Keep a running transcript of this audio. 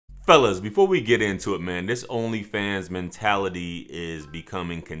Fellas, before we get into it, man, this OnlyFans mentality is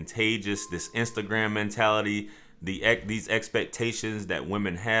becoming contagious. This Instagram mentality, these expectations that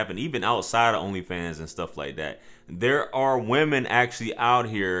women have, and even outside of OnlyFans and stuff like that. There are women actually out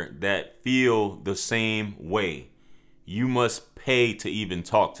here that feel the same way. You must pay to even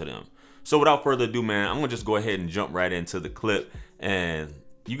talk to them. So without further ado, man, I'm gonna just go ahead and jump right into the clip, and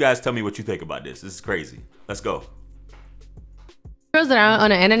you guys tell me what you think about this. This is crazy. Let's go. Girls that are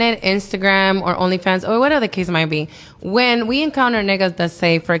on the internet, Instagram or OnlyFans or whatever the case might be, when we encounter niggas that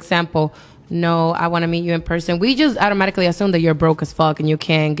say, for example, no, I want to meet you in person, we just automatically assume that you're broke as fuck and you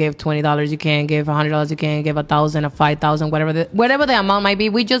can't give $20, you can't give $100, you can't give $1,000 or $5,000, whatever the amount might be.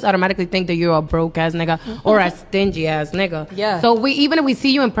 We just automatically think that you're a broke ass nigga or a stingy ass nigga. Yeah. So even if we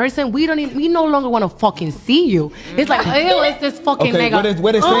see you in person, we no longer want to fucking see you. It's like, ew, it's this fucking nigga.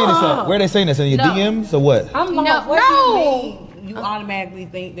 Where they saying this at? Where they saying this in your DMs or what? No. You automatically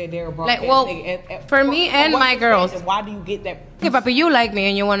think that they're broke. Like, well, for me and my girls. Why do you get that? Okay, papi, you like me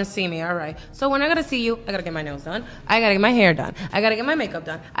and you want to see me, all right. So when I gotta see you, I gotta get my nails done. I gotta get my hair done. I gotta get my makeup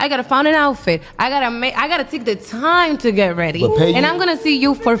done. I gotta find an outfit. I gotta take the time to get ready. And I'm gonna see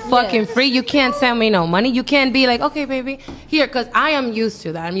you for fucking free. You can't send me no money. You can't be like, okay, baby, here, because I am used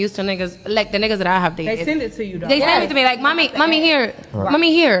to that. I'm used to niggas, like the niggas that I have dated. They send it to you, though. They send it to me like, mommy, here,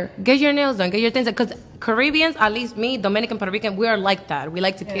 mommy, here, get your nails done, get your things done. Because Caribbeans, at least me, Dominican, Puerto Rican, we are like that. We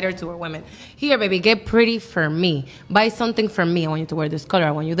like to cater to our women. Here, baby, get pretty for me. Buy something for me. I want you to wear this color.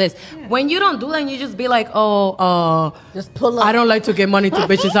 I want you this. Yeah. When you don't do that, you just be like, just pull up. I don't like to give money to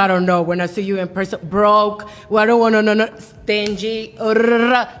bitches. I don't know. When I see you in person, broke. Well, I don't want no, stingy.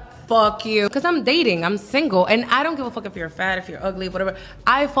 Fuck you. Because I'm dating. I'm single. And I don't give a fuck if you're fat, if you're ugly, whatever.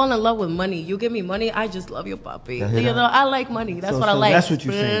 I fall in love with money. You give me money, I just love you, puppy. You know, I like money. That's what I like. That's what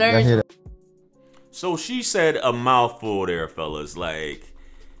you're saying. So she said a mouthful there, fellas. Like,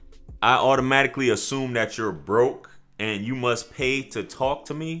 I automatically assume that you're broke and you must pay to talk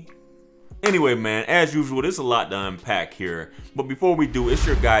to me. Anyway, man, as usual, there's a lot to unpack here. But before we do, it's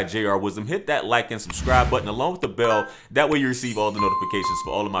your guy, JR Wisdom. Hit that like and subscribe button along with the bell. That way you receive all the notifications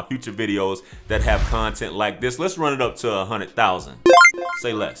for all of my future videos that have content like this. Let's run it up to 100,000.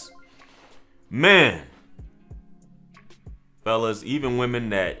 Say less. Man. Fellas, even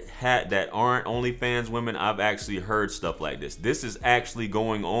women that aren't OnlyFans women, I've actually heard stuff like this. This is actually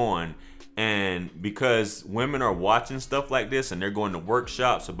going on, and because women are watching stuff like this and they're going to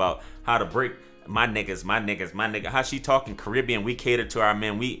workshops about how to break my nigga. How she talking Caribbean? We cater to our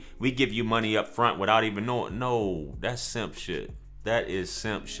men. We give you money up front without even knowing. No, that's simp shit. That is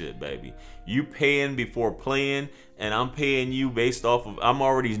simp shit, baby. You paying before playing, and I'm paying you based off of I'm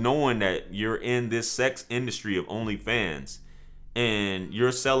already knowing that you're in this sex industry of OnlyFans. And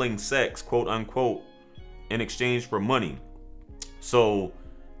you're selling sex, quote unquote, in exchange for money. So,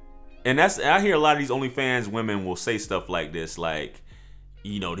 and I hear a lot of these OnlyFans women will say stuff like this, like,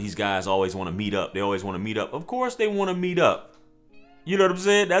 you know, these guys always want to meet up. They always want to meet up. Of course they want to meet up. You know what I'm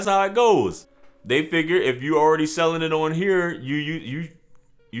saying? That's how it goes. They figure if you're already selling it on here,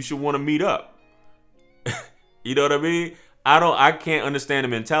 you should want to meet up. You know what I mean? I can't understand the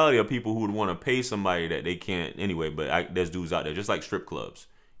mentality of people who would want to pay somebody that they can't anyway, but there's dudes out there, just like strip clubs.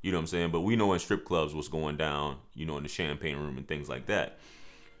 You know what I'm saying? But we know in strip clubs what's going down, you know, in the champagne room and things like that.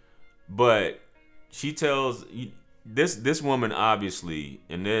 But she tells this woman, obviously,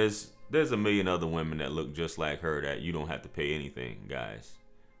 and there's a million other women that look just like her that you don't have to pay anything, guys,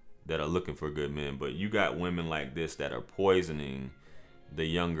 that are looking for good men. But you got women like this that are poisoning the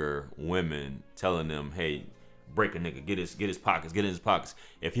younger women, telling them, hey, break a nigga, get his pockets, get in his pockets.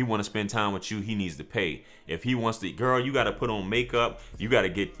 If he want to spend time with you, he needs to pay. If he wants to, girl, you got to put on makeup, you got to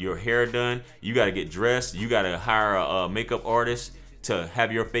get your hair done, you got to get dressed, you got to hire a makeup artist to have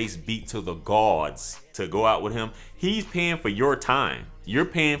your face beat to the gods to go out with him. He's paying for your time. You're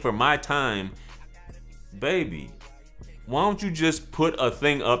paying for my time. Baby, why don't you just put a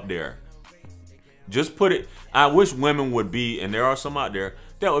thing up there? Just put it. I wish women would be, and there are some out there,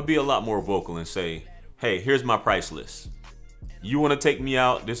 that would be a lot more vocal and say, hey, here's my price list. You want to take me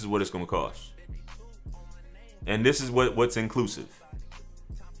out? This is what it's going to cost. And this is what's inclusive.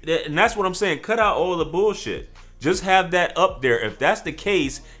 And that's what I'm saying. Cut out all the bullshit. Just have that up there. If that's the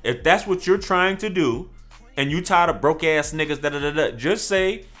case, if that's what you're trying to do, and you tired of broke ass niggas, just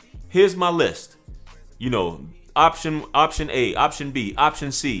say, here's my list. You know, option A, option B,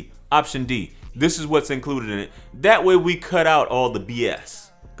 option C, option D. This is what's included in it. That way we cut out all the BS.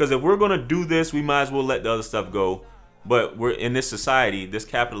 Because if we're going to do this, we might as well let the other stuff go. But we're in this society, this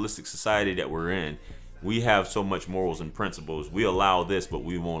capitalistic society that we're in, we have so much morals and principles. We allow this, but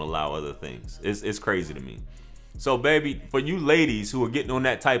we won't allow other things. It's crazy to me. So, baby, for you ladies who are getting on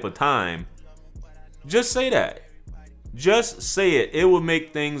that type of time, just say that. Just say it. It will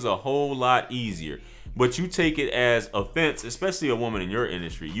make things a whole lot easier. But you take it as offense, especially a woman in your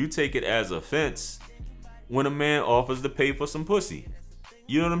industry. You take it as offense when a man offers to pay for some pussy.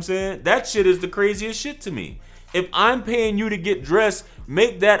 You know what I'm saying? That shit is the craziest shit to me. If I'm paying you to get dressed,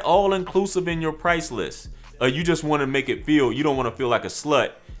 make that all inclusive in your price list. Or you just want to make it feel, you don't want to feel like a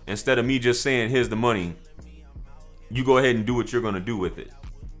slut. Instead of me just saying, here's the money, you go ahead and do what you're going to do with it.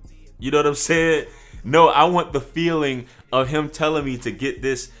 You know what I'm saying? No, I want the feeling of him telling me to get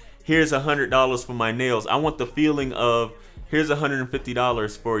this. Here's $100 for my nails. I want the feeling of here's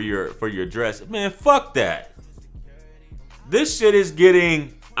 $150 for your dress. Man, fuck that. This shit is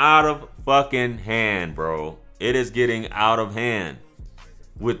getting out of fucking hand, bro. It is getting out of hand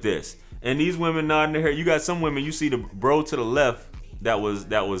with this. And these women nodding their head. You got some women, you see the bro to the left that was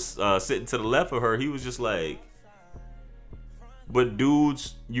sitting to the left of her. He was just like, but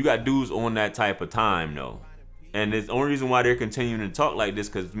dudes, you got dudes on that type of time though. And the only reason why they're continuing to talk like this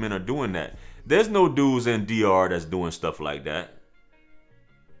because men are doing that. There's no dudes in DR that's doing stuff like that.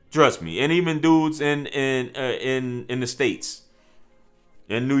 Trust me. And even dudes in the States,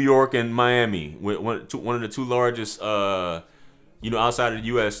 in New York and Miami, one of the two largest, outside of the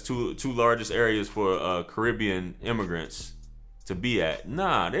U.S., two largest areas for Caribbean immigrants to be at.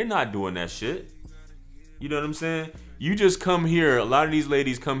 Nah, they're not doing that shit. You know what I'm saying? You just come here. A lot of these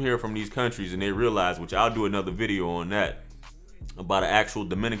ladies come here from these countries and they realize, which I'll do another video on that, about an actual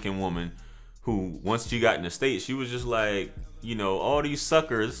Dominican woman who, once she got in the States, she was just like, all these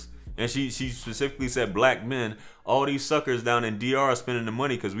suckers, and she specifically said black men, all these suckers down in DR are spending the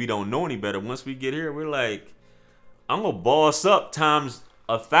money because we don't know any better. Once we get here, we're like, I'm going to boss up times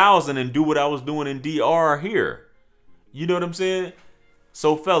 1,000 and do what I was doing in DR here. You know what I'm saying?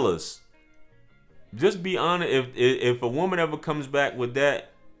 So fellas, just be honest. If a woman ever comes back with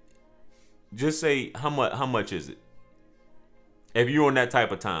that, just say, how much is it? If you're on that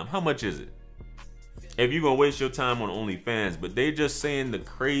type of time, how much is it? If you're going to waste your time on OnlyFans, but they just saying the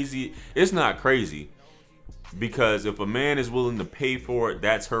crazy, it's not crazy. Because if a man is willing to pay for it,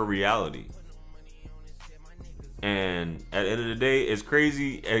 that's her reality. And at the end of the day, as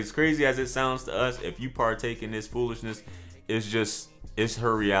crazy as it sounds to us, if you partake in this foolishness, it's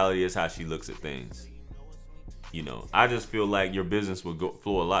her reality, is how she looks at things. I just feel like your business would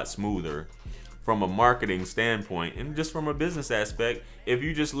flow a lot smoother from a marketing standpoint and just from a business aspect if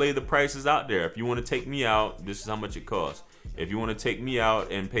you just lay the prices out there. If you want to take me out, this is how much it costs. If you want to take me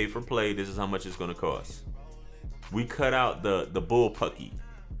out and pay for play, this is how much it's going to cost. We cut out the bullpucky.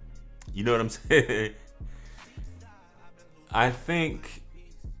 You know what I'm saying? I think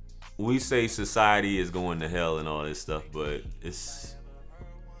we say society is going to hell and all this stuff, but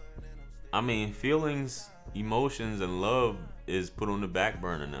feelings, emotions, and love is put on the back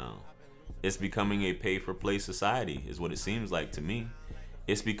burner now. It's becoming a pay-for-play society, is what it seems like to me.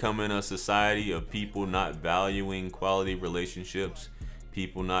 It's becoming a society of people not valuing quality relationships,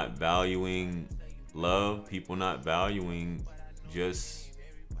 people not valuing love, people not valuing just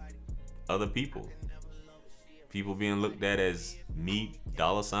other people. People being looked at as meat,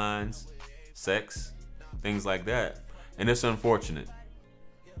 dollar signs, sex, things like that. And it's unfortunate.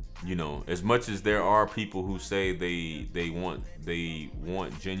 As much as there are people who say they want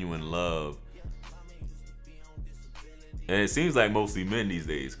genuine love, and it seems like mostly men these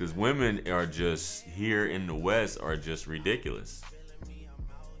days, because women are just here in the West are just ridiculous.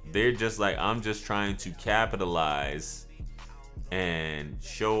 They're just like, I'm just trying to capitalize and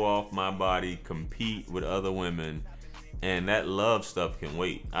show off my body, compete with other women, and that love stuff can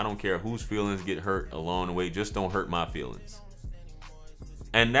wait. I don't care whose feelings get hurt along the way, just don't hurt my feelings.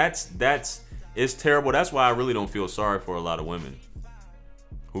 And it's terrible. That's why I really don't feel sorry for a lot of women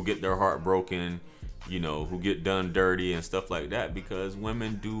who get their heart broken, who get done dirty and stuff like that, because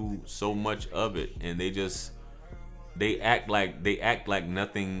women do so much of it, and they act like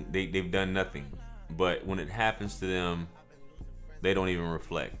nothing, they've done nothing. But when it happens to them, they don't even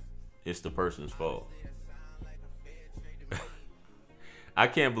reflect. It's the person's fault. I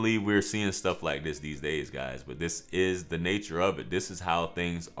can't believe we're seeing stuff like this these days, guys, but this is the nature of it. This is how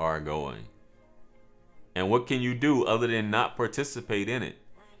things are going. And what can you do other than not participate in it?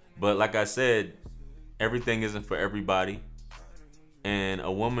 But like I said, everything isn't for everybody. And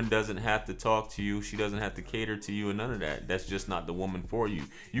a woman doesn't have to talk to you. She doesn't have to cater to you and none of that. That's just not the woman for you.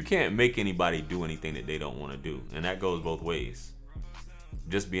 You can't make anybody do anything that they don't want to do. And that goes both ways.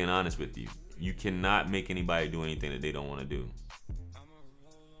 Just being honest with you. You cannot make anybody do anything that they don't want to do.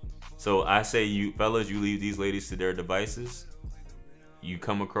 So I say, you fellas, you leave these ladies to their devices. you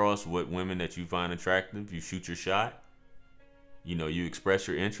come across what women that you find attractive, you shoot your shot. You know, you express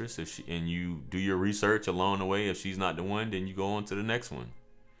your interest, and you do your research along the way. If she's not the one, then you go on to the next one.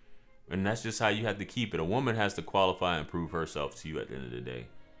 And that's just how you have to keep it. A woman has to qualify and prove herself to you at the end of the day.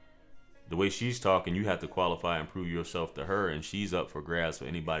 The way she's talking, you have to qualify and prove yourself to her, and she's up for grabs for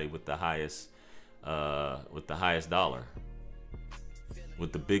anybody with the highest dollar,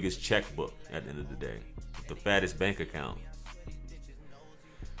 with the biggest checkbook at the end of the day, with the fattest bank account.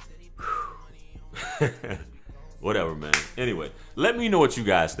 Whatever, man. Anyway, let me know what you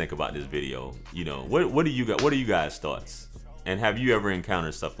guys think about this video. You know, what are you guys' thoughts? And have you ever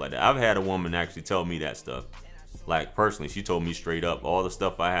encountered stuff like that? I've had a woman actually tell me that stuff. Like, personally, she told me straight up, all the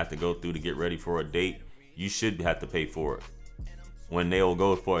stuff I have to go through to get ready for a date, you should have to pay for it. When they'll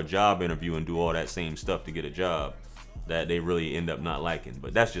go for a job interview and do all that same stuff to get a job that they really end up not liking.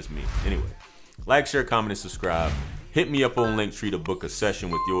 But that's just me. Anyway, like, share, comment, and subscribe. Hit me up on Linktree to book a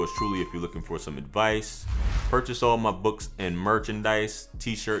session with yours truly if you're looking for some advice. Purchase all my books and merchandise,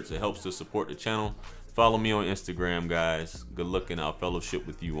 t-shirts. It helps to support the channel. Follow me on Instagram, guys. Good looking. I'll fellowship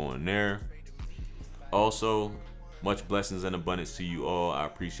with you on there. Also, much blessings and abundance to you all. I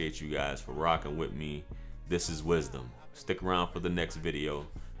appreciate you guys for rocking with me. This is Wisdom. Stick around for the next video.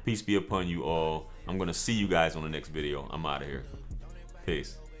 Peace be upon you all. I'm going to see you guys on the next video. I'm out of here.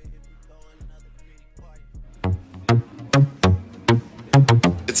 Peace.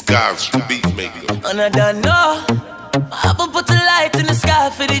 It's God's beat, maybe. And I don't know. I haven't put a light in the sky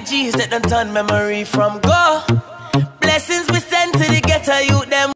for the G's that done turn memory from go. Blessings we send to the ghetto youth them.